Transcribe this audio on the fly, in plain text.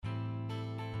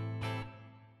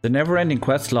The Never-Ending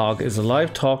Quest Log is a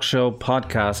live talk show,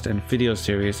 podcast, and video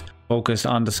series focused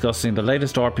on discussing the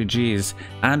latest RPGs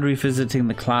and revisiting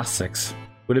the classics,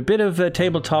 with a bit of a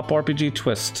tabletop RPG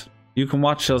twist. You can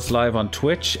watch us live on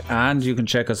Twitch, and you can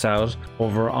check us out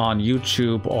over on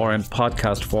YouTube or in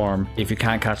podcast form if you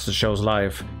can't catch the shows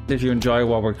live. If you enjoy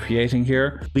what we're creating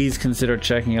here, please consider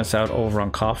checking us out over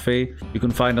on Ko-fi. You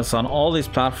can find us on all these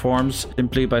platforms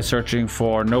simply by searching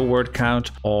for No Word Count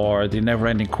or the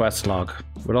Never-Ending Quest Log.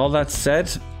 With all that said,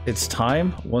 it's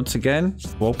time, once again,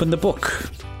 to open the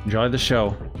book. Enjoy the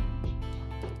show.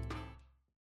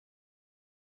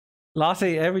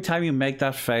 Lottie, every time you make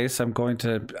that face, I'm going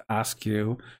to ask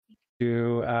you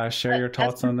to share your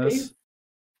thoughts on this.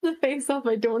 The face off,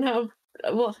 I don't have.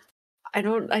 Well, I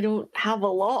don't have a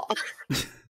lot. Do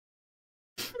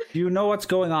you know what's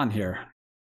going on here?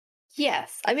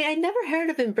 Yes, I mean I never heard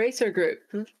of Embracer Group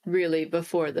really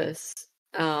before this.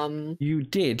 You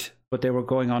did, but they were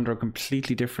going under a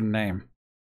completely different name.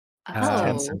 Oh.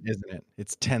 Tencent, isn't it?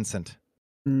 It's Tencent.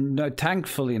 No,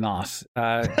 thankfully not.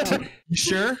 You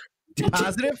sure?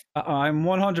 Positive? I'm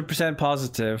 100%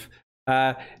 positive.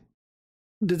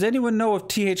 Does anyone know of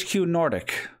THQ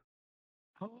Nordic?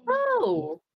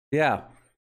 Oh. Yeah.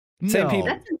 Same No.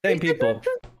 people. Same people.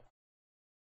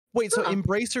 Wait, so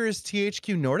Embracer is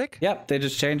THQ Nordic? Yep, they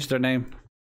just changed their name.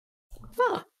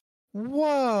 Huh.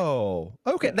 Whoa.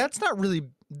 Okay, that's not really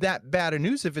that bad of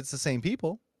news if it's the same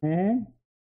people. Mm-hmm.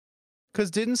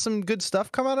 Because didn't some good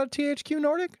stuff come out of THQ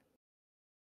Nordic?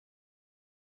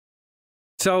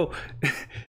 So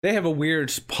they have a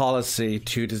weird policy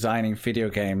to designing video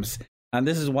games, and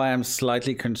this is why I'm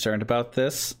slightly concerned about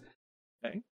this.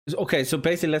 Okay, so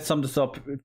basically let's sum this up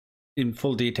in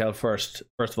full detail first.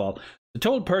 First of all, the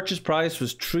total purchase price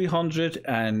was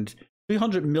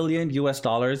 $300 million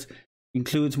US,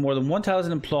 includes more than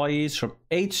 1,000 employees from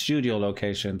 8 studio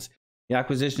locations. The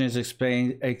acquisition is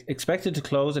expected to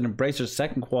close in Embracer's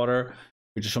second quarter,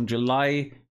 which is from July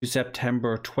to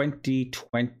September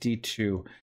 2022.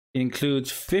 It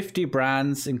includes 50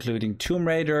 brands, including Tomb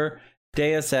Raider,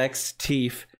 Deus Ex,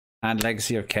 Thief, and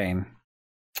Legacy of Kain.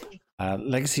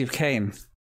 Legacy of Kain,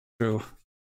 true.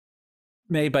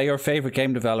 Made by your favorite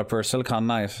game developer, Silicon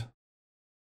Knight.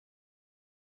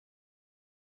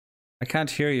 I can't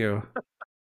hear you.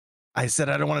 I said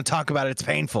I don't want to talk about it. It's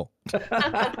painful.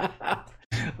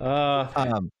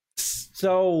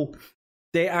 So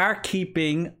they are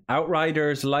keeping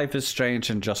Outriders, Life is Strange,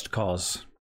 and Just Cause.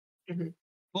 Mm-hmm.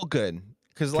 Well, good.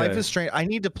 Because Life is Strange, I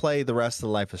need to play the rest of the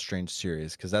Life is Strange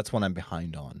series because that's one I'm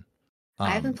behind on.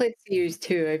 I haven't played Series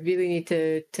 2. I really need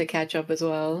to catch up as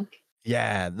well.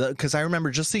 Yeah, because I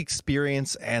remember just the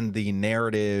experience and the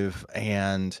narrative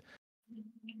and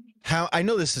how I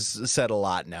know this is said a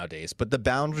lot nowadays, but the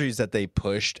boundaries that they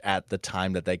pushed at the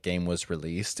time that that game was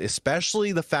released,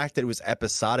 especially the fact that it was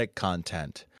episodic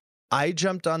content. I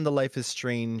jumped on the Life is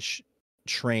Strange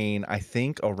train, I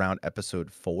think, around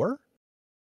episode 4.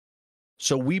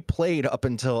 So we played up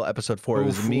until episode 4. It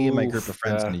was me and my group of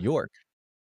friends in New York.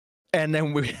 And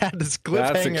then we had this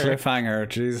cliffhanger. That's a cliffhanger,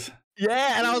 jeez.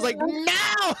 Yeah, and I was like,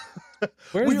 no!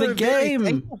 Where's the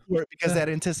game? For it because that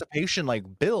anticipation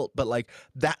built, but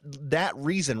that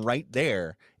reason right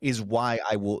there is why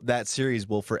that series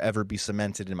will forever be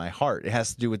cemented in my heart. It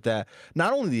has to do with that,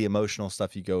 not only the emotional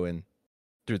stuff you go in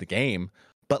through the game,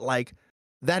 but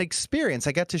that experience.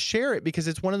 I got to share it because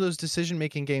it's one of those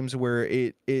decision-making games where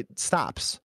it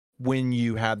stops when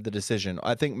you have the decision.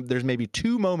 I think there's maybe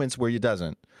 2 moments where it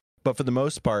doesn't, but for the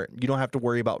most part, you don't have to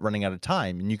worry about running out of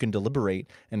time, and you can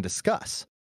deliberate and discuss.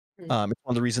 It's one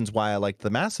of the reasons why I liked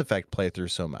the Mass Effect playthrough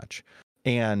so much.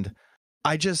 And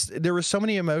there were so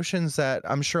many emotions that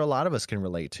I'm sure a lot of us can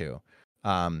relate to.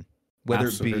 Whether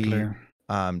Absolutely. it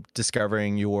be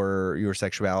discovering your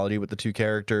sexuality with the 2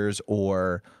 characters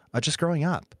or just growing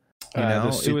up. The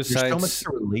there's so much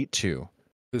to relate to.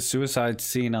 The suicide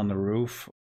scene on the roof.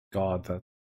 God, that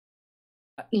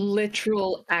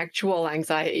Literal, actual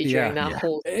anxiety during that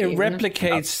whole scene. It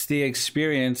replicates the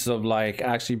experience of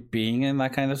actually being in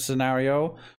that kind of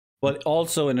scenario, but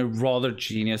also in a rather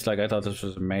genius. I thought this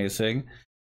was amazing.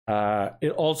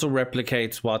 It also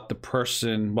replicates what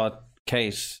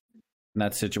Kate in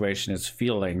that situation is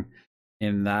feeling,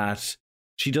 in that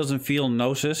she doesn't feel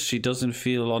noticed, she doesn't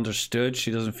feel understood, she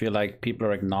doesn't feel like people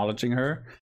are acknowledging her.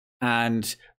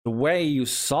 And the way you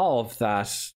solve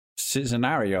that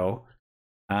scenario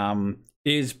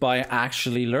is by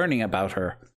actually learning about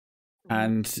her.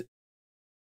 And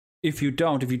if you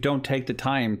don't take the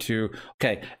time to,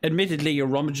 admittedly you're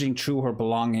rummaging through her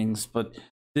belongings, but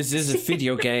this is a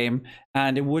video game,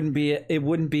 and it wouldn't be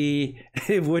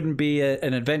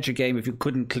an adventure game if you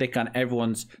couldn't click on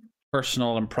everyone's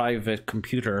personal and private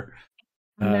computer.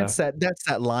 And that's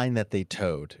that line that they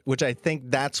towed, which I think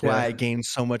that's why I gained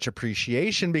so much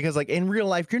appreciation, because like in real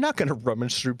life, you're not going to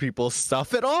rummage through people's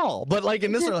stuff at all. But like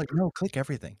in this, they're like, no, click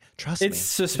everything. Trust me. It's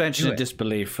suspension of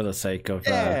disbelief for the sake of.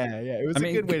 Yeah. It was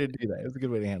a good way to do that. It was a good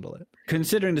way to handle it.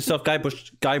 Considering the stuff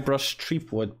Guybrush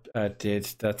Threepwood did,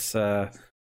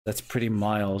 that's pretty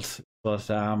mild.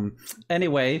 But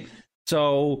anyway,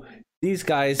 so these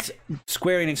guys,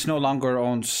 Square Enix no longer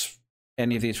owns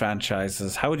any of these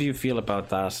franchises. How do you feel about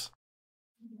that?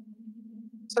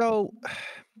 So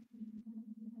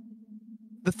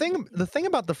the thing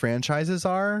about the franchises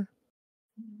are,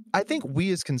 I think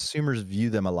we as consumers view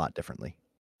them a lot differently,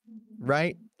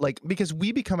 right? Like, because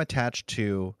we become attached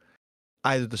to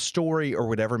either the story or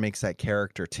whatever makes that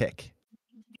character tick,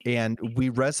 and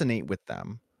we resonate with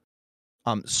them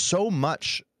so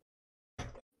much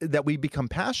that we become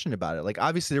passionate about it. Like,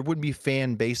 obviously there wouldn't be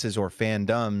fan bases or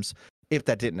fandoms if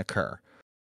that didn't occur.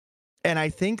 And I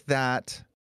think that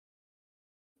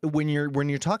when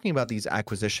you're talking about these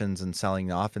acquisitions and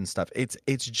selling off and stuff, it's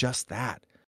just that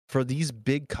for these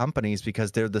big companies,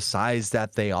 because they're the size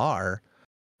that they are,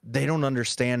 they don't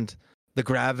understand the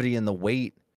gravity and the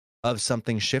weight of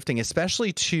something shifting,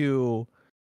 especially to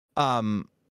a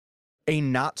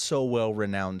not so well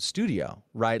renowned studio,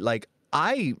 right? Like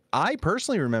I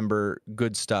personally remember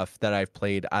good stuff that I've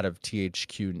played out of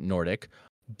THQ Nordic,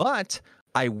 but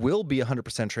I will be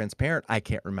 100% transparent. I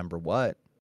can't remember what.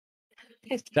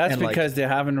 That's because they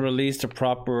haven't released a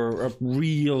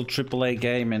real AAA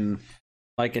game in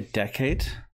like a decade.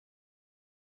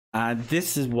 And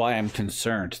this is why I'm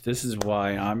concerned. This is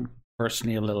why I'm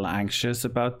personally a little anxious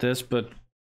about this, but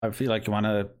I feel like you want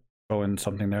to throw in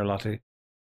something there, Lottie.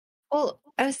 Well,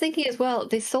 I was thinking as well,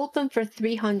 they sold them for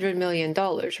 $300 million,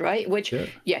 right? Which,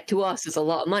 to us is a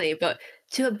lot of money, but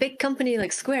to a big company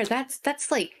like Square,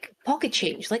 that's like pocket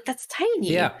change. Like, that's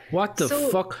tiny. Yeah, what the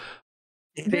fuck?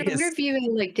 We're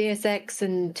viewing like Deus Ex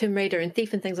and Tomb Raider and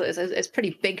Thief and things like this as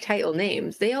pretty big title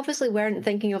names. They obviously weren't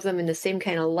thinking of them in the same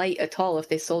kind of light at all if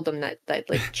they sold them that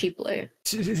like cheaply.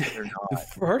 The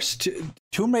first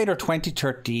Tomb Raider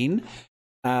 2013,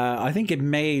 I think it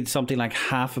made something like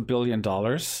 $500 million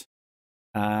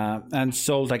and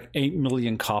sold like 8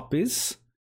 million copies.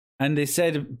 And they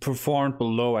said it performed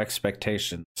below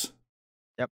expectations.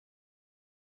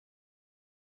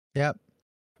 Yep.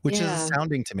 Which is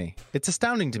astounding to me. It's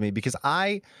astounding to me because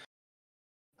obviously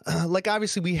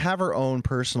we have our own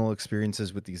personal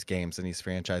experiences with these games and these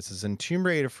franchises. And Tomb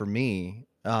Raider for me,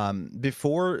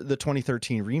 before the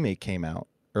 2013 remake came out,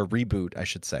 or reboot, I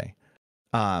should say,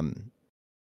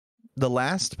 the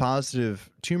last positive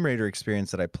Tomb Raider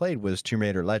experience that I played was Tomb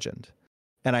Raider Legend.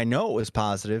 And I know it was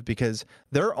positive because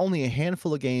there are only a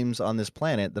handful of games on this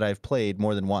planet that I've played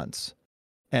more than once.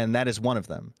 And that is one of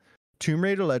them. Tomb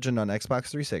Raider Legend on Xbox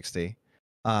 360,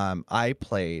 I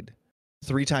played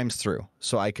 3 times through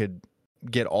so I could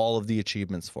get all of the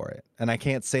achievements for it. And I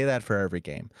can't say that for every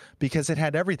game because it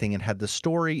had everything. It had the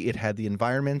story, it had the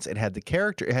environments, it had the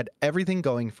character, it had everything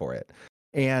going for it.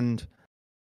 And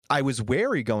I was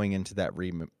wary going into that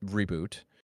reboot,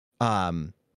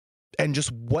 and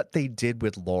just what they did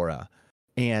with Laura,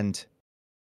 and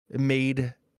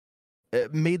made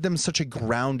them such a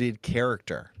grounded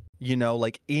character. You know,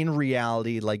 like in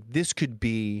reality, like this could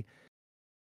be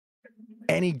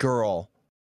any girl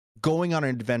going on an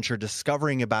adventure,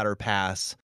 discovering about her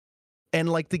past. And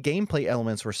like the gameplay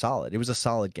elements were solid. It was a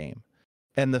solid game.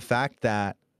 And the fact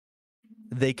that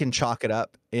they can chalk it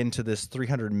up into this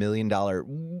 $300 million,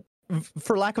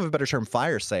 for lack of a better term,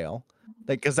 fire sale,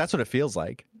 like, because that's what it feels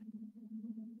like.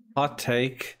 Hot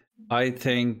take. I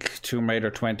think Tomb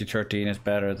Raider 2013 is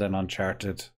better than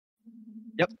Uncharted.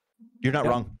 Yep. You're not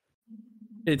wrong.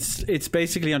 It's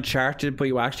basically Uncharted, but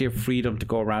you actually have freedom to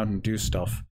go around and do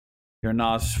stuff. You're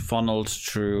not funneled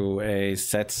through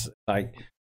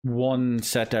one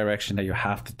set direction that you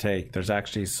have to take. There's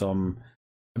actually some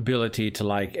ability to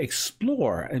like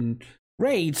explore and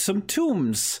raid some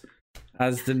tombs,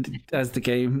 as the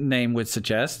game name would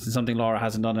suggest. Something Laura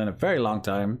hasn't done in a very long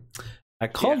time.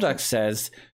 Koldak says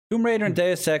Tomb Raider and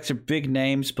Deus Ex are big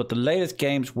names, but the latest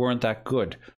games weren't that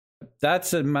good.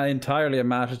 That's entirely a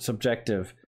matter of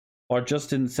subjective, or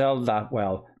just didn't sell that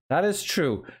well. That is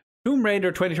true. Tomb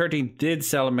Raider 2013 did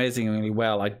sell amazingly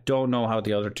well. I don't know how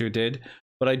the other two did,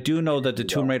 but I do know that the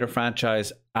Tomb Raider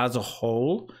franchise as a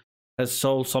whole has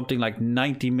sold something like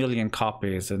 90 million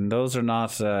copies, and those are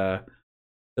not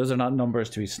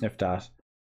numbers to be sniffed at.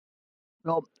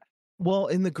 Well,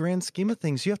 in the grand scheme of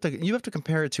things, you have to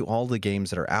compare it to all the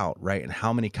games that are out, right? And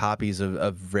how many copies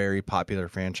of very popular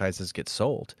franchises get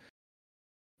sold.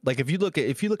 Like if you look at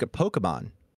Pokemon,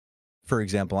 for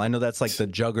example. I know that's like the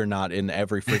juggernaut in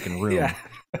every freaking room, Yeah.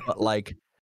 but like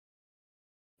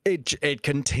it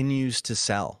continues to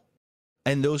sell.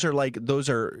 And those are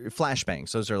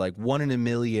flashbangs. Those are like 1 in a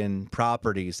million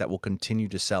properties that will continue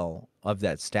to sell of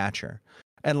that stature.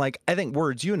 And like, I think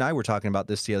Words, you and I were talking about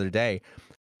this the other day.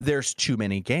 There's too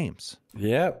many games.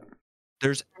 Yep.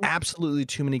 There's absolutely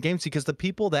too many games because the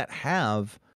people that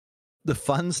have the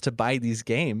funds to buy these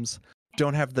games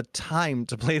don't have the time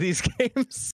to play these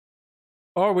games.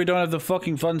 Or we don't have the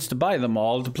fucking funds to buy them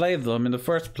all to play them in the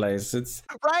first place. It's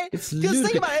right. It's just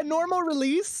think about a normal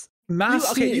release. You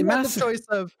got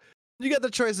the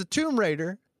choice of Tomb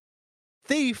Raider,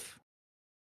 Thief,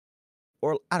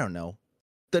 or I don't know.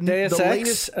 Deus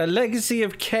Ex, A Legacy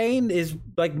of Kain is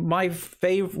like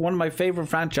one of my favorite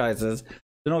franchises. I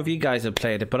don't know if you guys have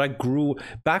played it, but I grew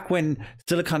back when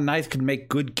Silicon Knights could make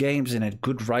good games and had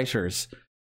good writers.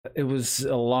 It was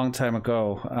a long time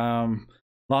ago,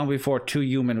 long before 2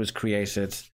 Human was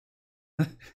created.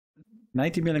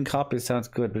 90 million copies sounds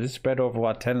good, but it's spread over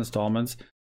what, 10 installments?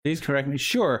 Please correct me.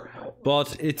 Sure,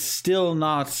 but it's still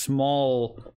not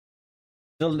small.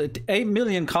 Still, 8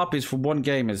 million copies for one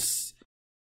game is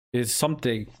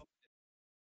something.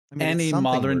 I mean, any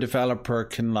modern developer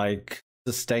can like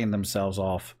sustain themselves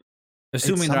off,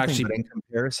 assuming they're actually. In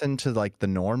comparison to like the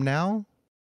norm now,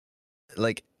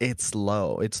 like it's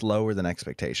low. It's lower than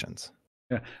expectations.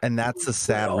 Yeah, and that's the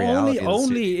sad reality.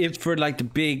 Only if for like the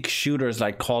big shooters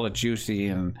like Call of Duty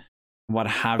and what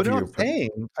have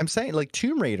you. I'm saying like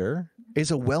Tomb Raider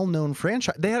is a well-known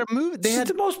franchise. They had a movie. They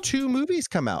had 2 movies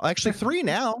come out. Actually, 3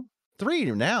 now.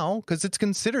 3 now, because it's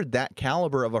considered that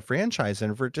caliber of a franchise,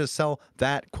 and for it to sell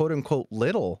that quote unquote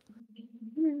little.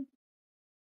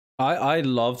 I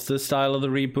love the style of the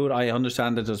reboot. I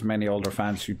understand that there's many older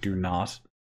fans who do not,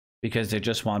 because they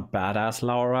just want badass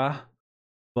Laura.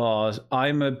 But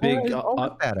I'm a big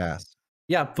badass.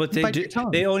 Yeah, but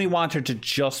they only want her to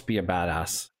just be a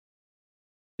badass.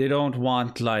 They don't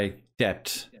want like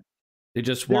depth. They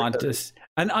just want this.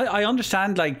 And I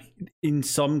understand like in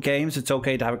some games it's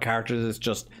okay to have a character that's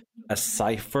just a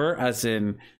cipher, as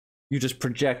in you just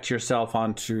project yourself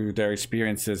onto their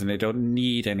experiences and they don't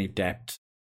need any depth.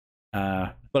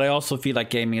 But I also feel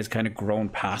like gaming has kind of grown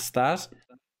past that.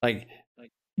 Like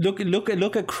look at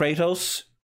Kratos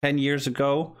 10 years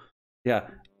ago. Yeah.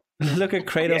 Look at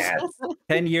Kratos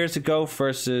 10 years ago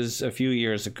versus a few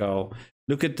years ago.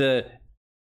 Look at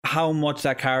how much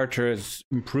that character has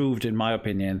improved, in my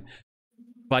opinion,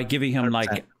 by giving him 100%.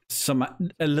 Like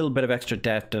a little bit of extra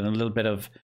depth and a little bit of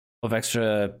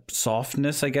extra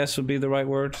softness, I guess would be the right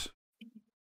word.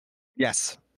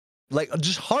 Yes. Like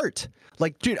just heart.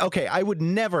 Like, dude, okay, I would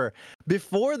never,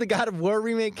 before the God of War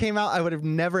remake came out, I would have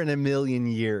never in a million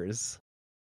years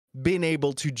been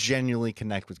able to genuinely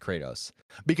connect with Kratos.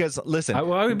 Because listen, I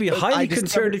would be highly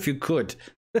concerned if you could.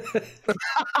 Drew,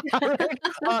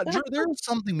 there's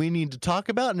something we need to talk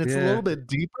about, and it's a little bit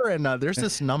deeper. And there's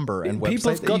this number and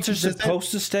people's guts are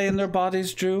supposed to stay in their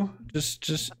bodies, Drew.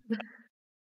 Just.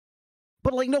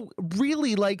 But like, no,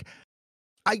 really, like,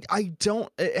 I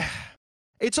don't.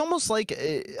 It's almost like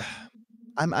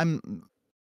I'm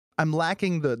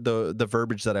lacking the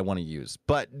verbiage that I want to use,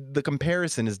 but the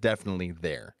comparison is definitely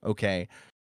there. Okay,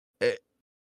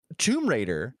 Tomb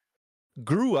Raider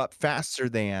grew up faster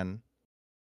than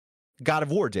God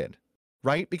of War did,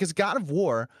 right? Because God of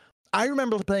War, I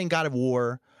remember playing God of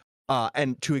War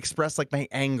and to express like my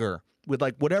anger with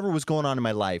like whatever was going on in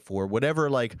my life or whatever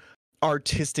like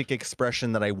artistic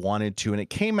expression that I wanted to. And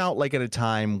it came out like at a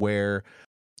time where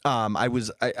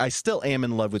I still am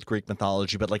in love with Greek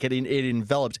mythology, but like it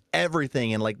enveloped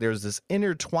everything. And like there's this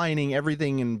intertwining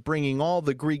everything and bringing all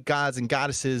the Greek gods and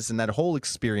goddesses and that whole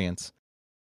experience.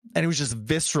 And it was just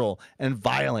visceral and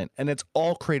violent. And it's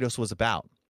all Kratos was about.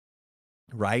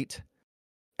 Right?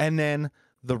 And then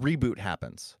the reboot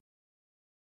happens.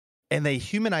 And they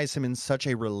humanize him in such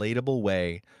a relatable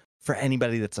way for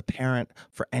anybody that's a parent,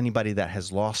 for anybody that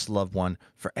has lost a loved one,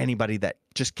 for anybody that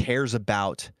just cares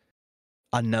about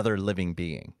another living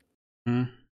being. And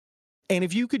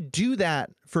if you could do that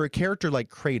for a character like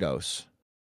Kratos,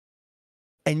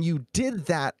 and you did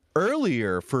that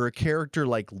earlier for a character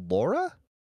like Laura?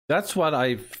 That's what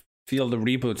I feel the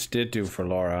reboots did do for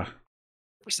Laura.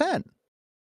 %.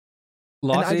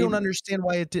 And I don't understand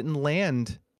why it didn't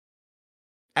land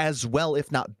as well,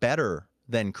 if not better,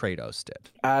 than Kratos did.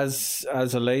 As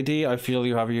a lady, I feel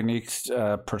you have a unique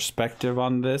perspective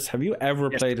on this. Have you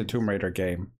ever played a Tomb Raider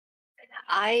game?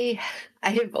 I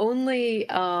have only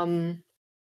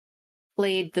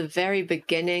played the very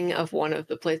beginning of one of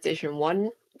the PlayStation 1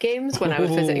 games when I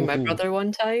was visiting my brother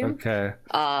one time. Okay.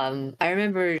 I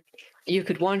remember you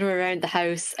could wander around the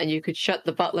house and you could shut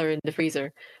the butler in the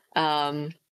freezer.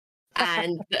 And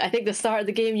I think the start of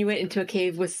the game you went into a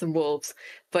cave with some wolves.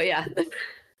 But yeah,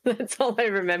 that's all I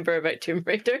remember about Tomb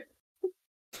Raider.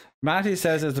 Matty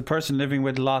says, as the person living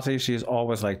with Lottie, she's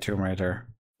always like Tomb Raider.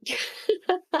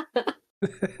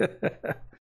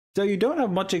 So you don't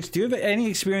have much. Do you have any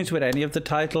experience with any of the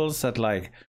titles at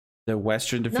like the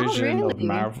Western division of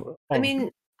Marvel? I mean,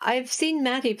 I've seen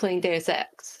Matty playing Deus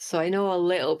Ex, so I know a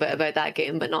little bit about that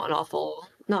game, but not an awful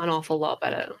lot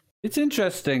about it. It's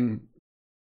interesting,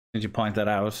 did you point that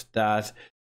out, that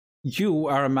you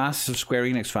are a massive Square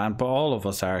Enix fan, but all of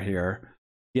us are here.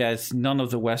 Yes, none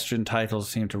of the Western titles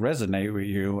seem to resonate with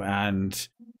you and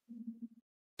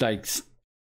like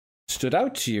stood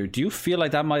out to you. Do you feel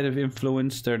like that might have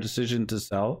influenced their decision to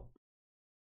sell?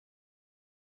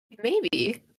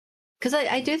 Maybe, because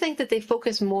I do think that they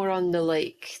focus more on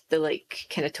the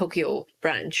kind of Tokyo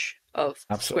branch of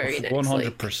Square Enix.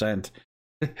 100%.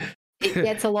 It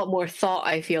gets a lot more thought,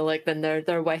 I feel like, than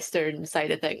their Western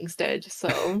side of things did.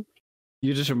 So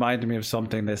you just reminded me of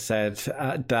something they said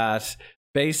that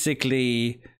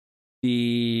basically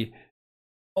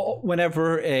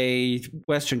whenever a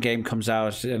Western game comes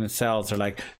out and it sells, they're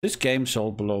like, this game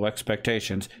sold below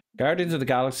expectations. Guardians of the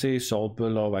Galaxy sold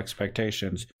below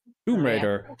expectations. Tomb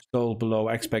Raider sold below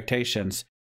expectations.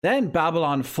 Then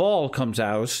Babylon Fall comes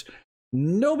out.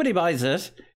 Nobody buys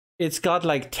it. It's got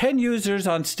like 10 users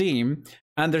on Steam,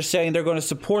 and they're saying they're going to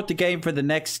support the game for the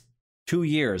next 2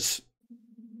 years.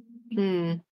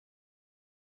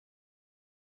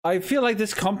 I feel like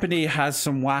this company has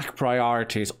some whack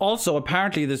priorities. Also,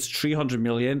 apparently this 300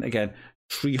 million, again,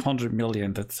 300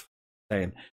 million, that's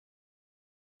insane,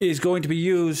 is going to be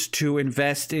used to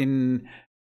invest in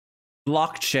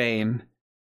blockchain,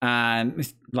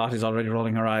 and Lottie's already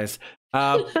rolling her eyes,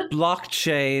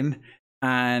 blockchain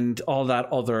and all that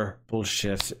other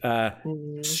bullshit,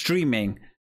 streaming,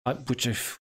 which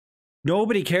if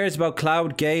nobody cares about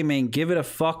cloud gaming, give it a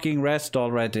fucking rest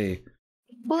already.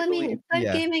 Well, I mean, cloud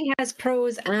gaming has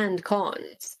pros and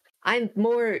cons.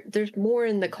 There's more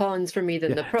in the cons for me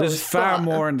than the pros. There's far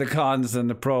more in the cons than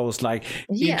the pros, like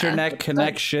internet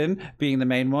connection being the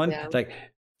main one. Yeah. Like,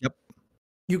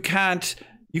 you can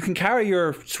carry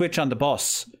your Switch on the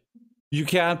bus. You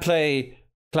can't play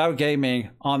cloud gaming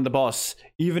on the bus.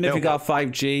 Even if you got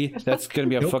 5G, that's going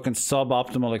to be a fucking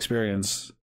suboptimal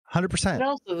experience. 100%. But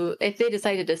also, if they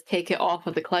decided to take it off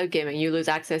of the cloud gaming, you lose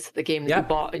access to the game that you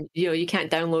bought, and you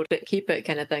can't download it, keep it,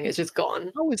 kind of thing. It's just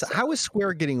gone. How is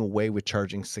Square getting away with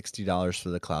charging $60 for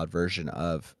the cloud version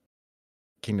of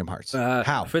Kingdom Hearts?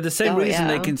 How? For the same reason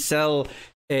they can sell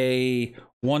a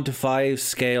 1:5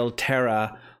 scale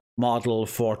Terra model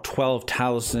for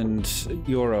 12,000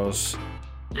 euros.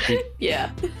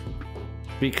 Yeah.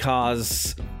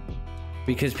 Because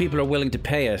people are willing to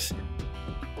pay it.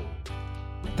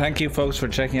 Thank you, folks, for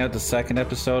checking out the second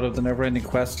episode of the Neverending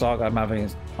Quest Log. I'm having a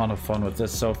ton of fun with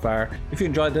this so far. If you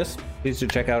enjoyed this, please do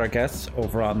check out our guests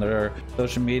over on their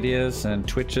social medias and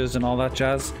Twitches and all that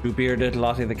jazz. Blue Bearded,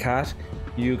 Lottie the Cat.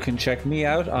 You can check me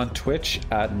out on Twitch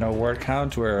at No Word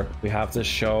Count, where we have this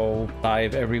show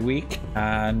live every week.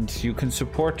 And you can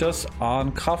support us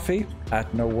on Coffee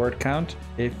at No Word Count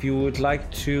if you would like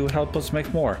to help us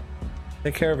make more.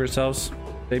 Take care of yourselves.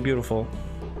 Stay beautiful.